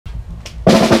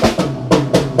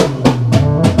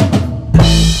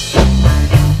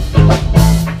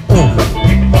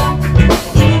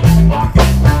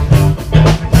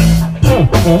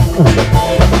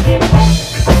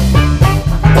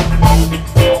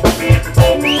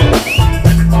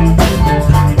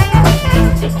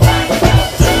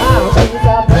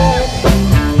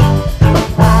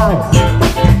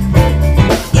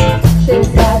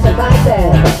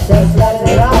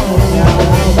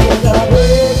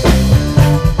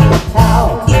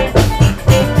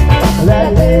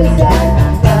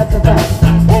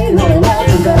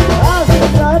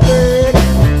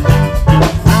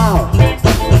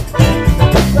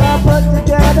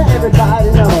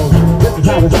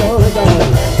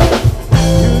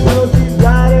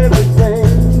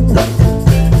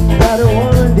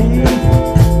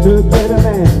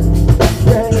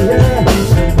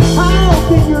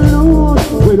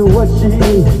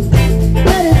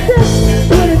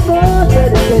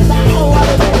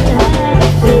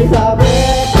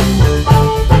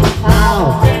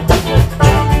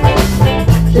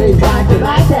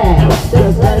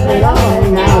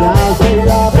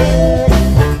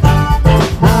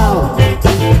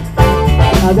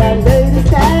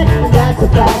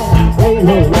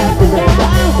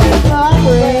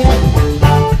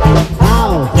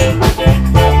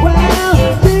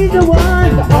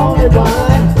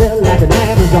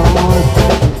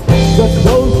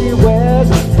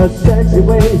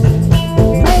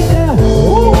Make a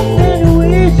hope and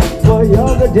wish for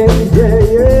younger days, yeah,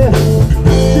 yeah.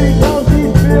 She knows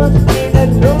she's built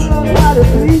and knows how to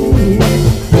please.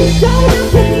 That's a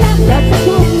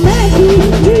good magic,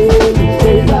 yeah.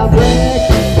 She's a brick.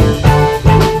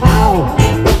 Ow.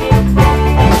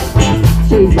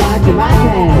 She's like to my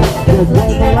hand, just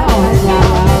let it on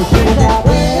now. She's a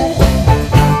brick.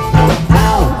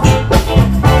 Ow.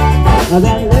 Now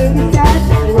that lady's got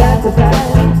lots of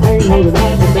time, ain't holding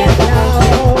on to back now.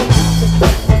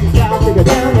 Shake it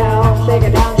down now, shake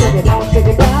it down, shake it down, shake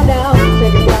it down now.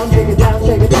 Shake it down, shake it down,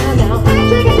 shake it down now.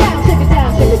 Shake it down, shake it down,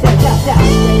 shake it down, down, down.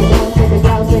 Shake it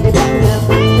down, shake it down,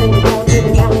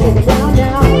 shake it down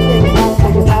now. Shake it down,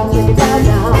 shake it down, shake it down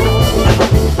now. Shake it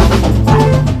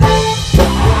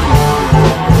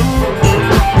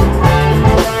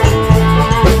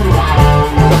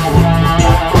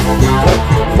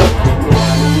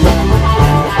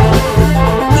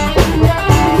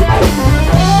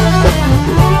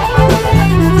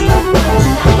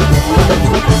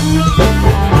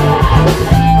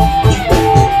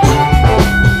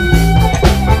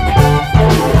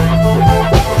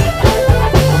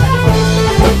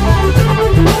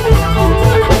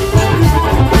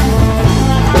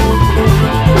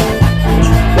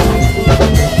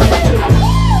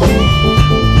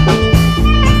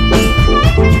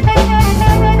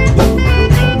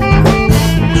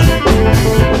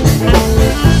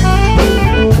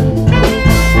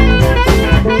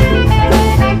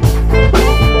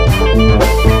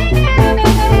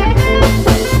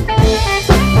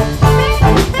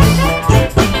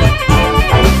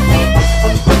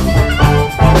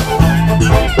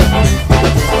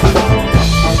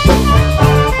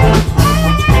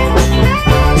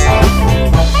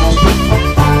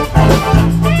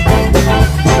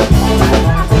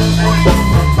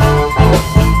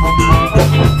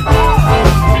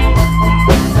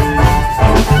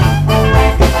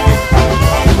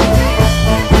down,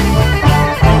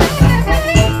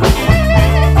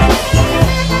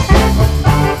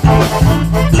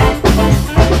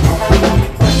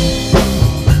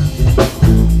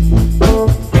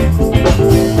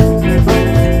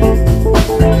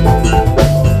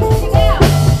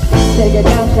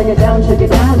 shake it down, shake it down now. Shake it down, shake it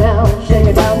down now. Shake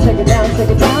it down, shake it down, shake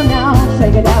it down now.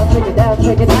 Shake it down, shake it down,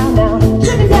 shake it down now.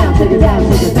 Shake it down, shake it down, shake it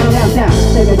down, down,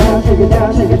 down. Shake it down, shake it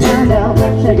down, shake it down now.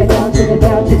 Shake it down, shake it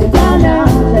down, shake it down now.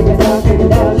 Shake it down, shake it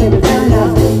down, shake it down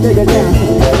now. Shake it down.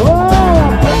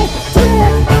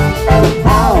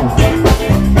 How?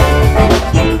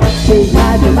 She's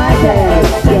not to my head.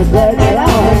 Just let it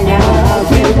on now.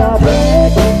 She's a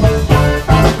brick.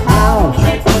 How?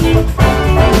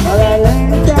 That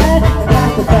lady said,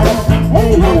 that's a fact.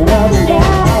 Ain't no loving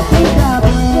now. She's a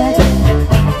brick.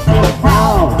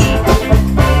 How?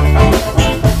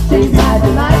 She's not to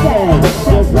my head.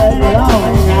 Just let it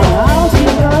on now.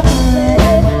 She's a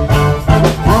brick.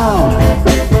 How?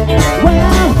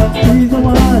 Well, she's the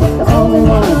one, the only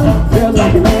one. Feels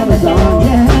like an Amazon,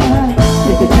 yeah.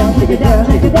 Shake it down, shake it down,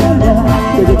 shake it down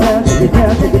now. Shake it down, shake it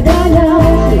down, shake it down.